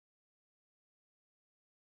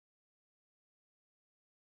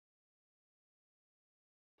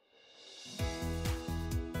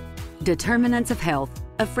Determinants of Health,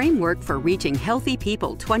 a framework for reaching Healthy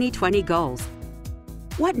People 2020 goals.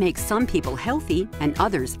 What makes some people healthy and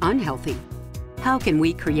others unhealthy? How can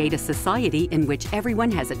we create a society in which everyone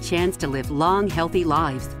has a chance to live long, healthy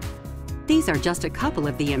lives? These are just a couple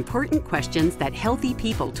of the important questions that Healthy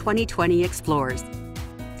People 2020 explores.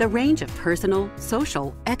 The range of personal,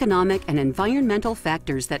 social, economic, and environmental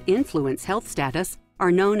factors that influence health status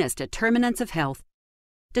are known as determinants of health.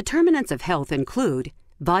 Determinants of health include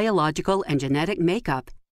biological and genetic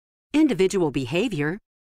makeup, individual behavior,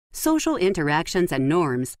 social interactions and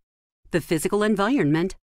norms, the physical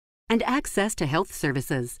environment, and access to health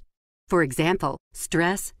services. For example,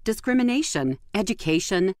 stress, discrimination,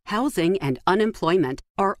 education, housing, and unemployment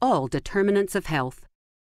are all determinants of health.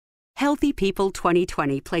 Healthy People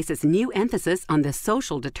 2020 places new emphasis on the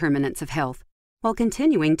social determinants of health, while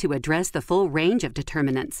continuing to address the full range of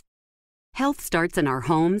determinants. Health starts in our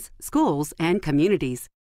homes, schools, and communities.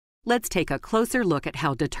 Let's take a closer look at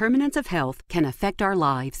how determinants of health can affect our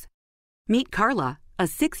lives. Meet Carla, a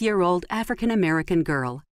 6-year-old African-American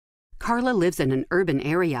girl. Carla lives in an urban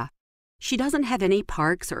area. She doesn't have any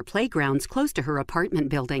parks or playgrounds close to her apartment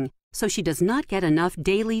building, so she does not get enough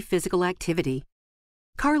daily physical activity.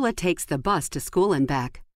 Carla takes the bus to school and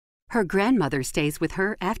back. Her grandmother stays with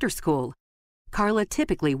her after school. Carla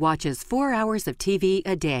typically watches 4 hours of TV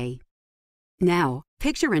a day. Now,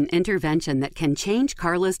 picture an intervention that can change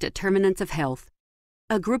Carla's determinants of health.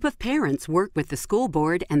 A group of parents work with the school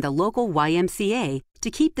board and the local YMCA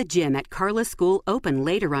to keep the gym at Carla's school open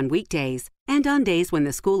later on weekdays and on days when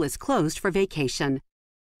the school is closed for vacation.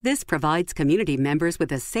 This provides community members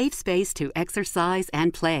with a safe space to exercise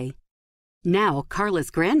and play. Now,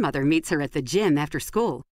 Carla's grandmother meets her at the gym after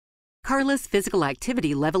school. Carla's physical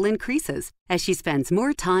activity level increases as she spends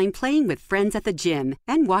more time playing with friends at the gym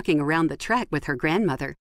and walking around the track with her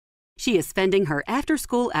grandmother. She is spending her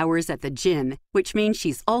after-school hours at the gym, which means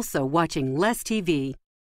she's also watching less TV.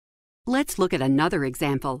 Let's look at another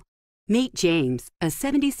example. Meet James, a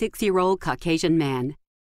 76-year-old Caucasian man.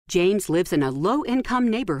 James lives in a low-income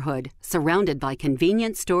neighborhood surrounded by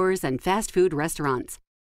convenience stores and fast food restaurants.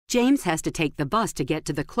 James has to take the bus to get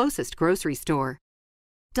to the closest grocery store.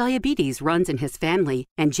 Diabetes runs in his family,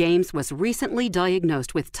 and James was recently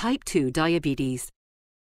diagnosed with type 2 diabetes.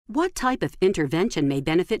 What type of intervention may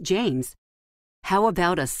benefit James? How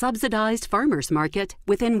about a subsidized farmers market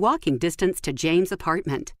within walking distance to James'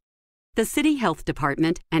 apartment? The City Health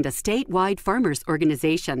Department and a statewide farmers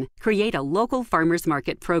organization create a local farmers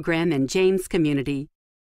market program in James' community.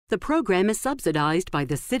 The program is subsidized by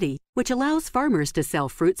the city, which allows farmers to sell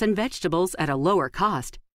fruits and vegetables at a lower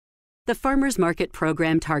cost. The farmers market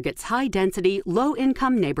program targets high-density,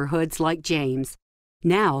 low-income neighborhoods like James.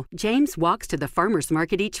 Now, James walks to the farmers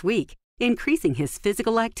market each week, increasing his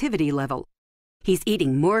physical activity level. He's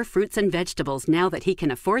eating more fruits and vegetables now that he can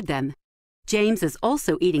afford them. James is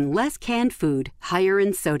also eating less canned food, higher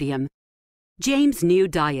in sodium. James' new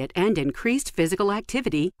diet and increased physical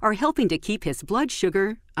activity are helping to keep his blood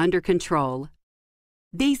sugar under control.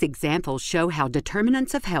 These examples show how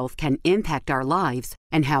determinants of health can impact our lives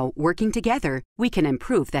and how, working together, we can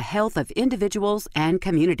improve the health of individuals and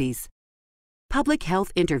communities. Public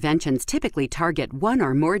health interventions typically target one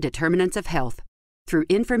or more determinants of health through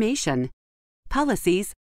information,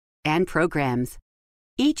 policies, and programs.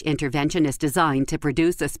 Each intervention is designed to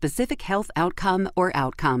produce a specific health outcome or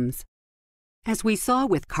outcomes. As we saw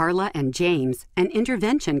with Carla and James, an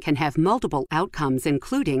intervention can have multiple outcomes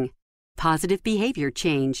including positive behavior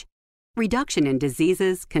change, reduction in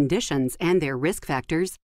diseases, conditions, and their risk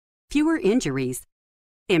factors, fewer injuries,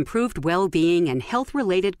 improved well-being and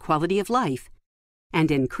health-related quality of life,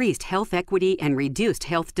 and increased health equity and reduced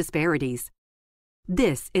health disparities.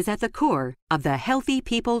 This is at the core of the Healthy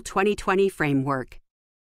People 2020 framework.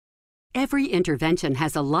 Every intervention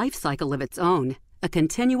has a life cycle of its own, a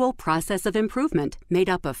continual process of improvement made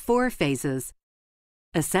up of 4 phases: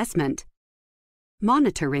 assessment,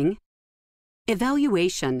 monitoring,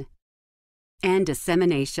 evaluation, and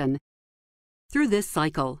dissemination. Through this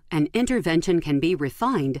cycle, an intervention can be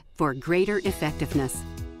refined for greater effectiveness.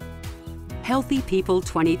 Healthy People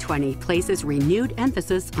 2020 places renewed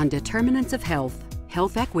emphasis on determinants of health,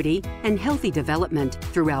 health equity, and healthy development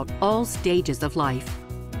throughout all stages of life.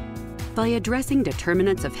 By addressing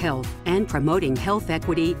determinants of health and promoting health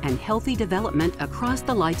equity and healthy development across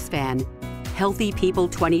the lifespan, Healthy People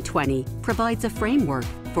 2020 provides a framework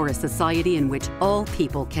for a society in which all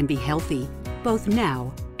people can be healthy, both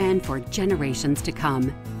now and for generations to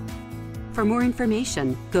come. For more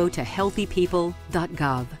information, go to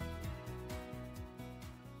healthypeople.gov.